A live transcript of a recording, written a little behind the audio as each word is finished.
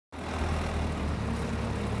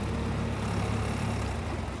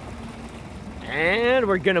And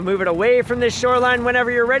we're gonna move it away from this shoreline whenever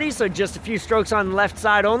you're ready, so just a few strokes on the left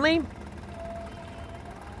side only.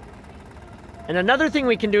 And another thing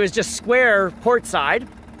we can do is just square port side.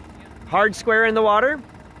 Hard square in the water.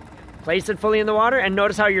 Place it fully in the water, and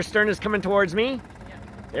notice how your stern is coming towards me.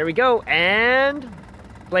 There we go, and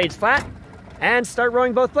blades flat, and start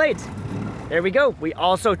rowing both blades. There we go. We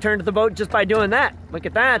also turned the boat just by doing that. Look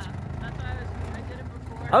at that. That's why I did it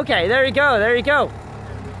before. Okay, there you go, there you go.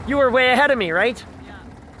 You were way ahead of me, right? Yeah.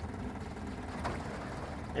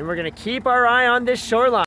 And we're gonna keep our eye on this shoreline.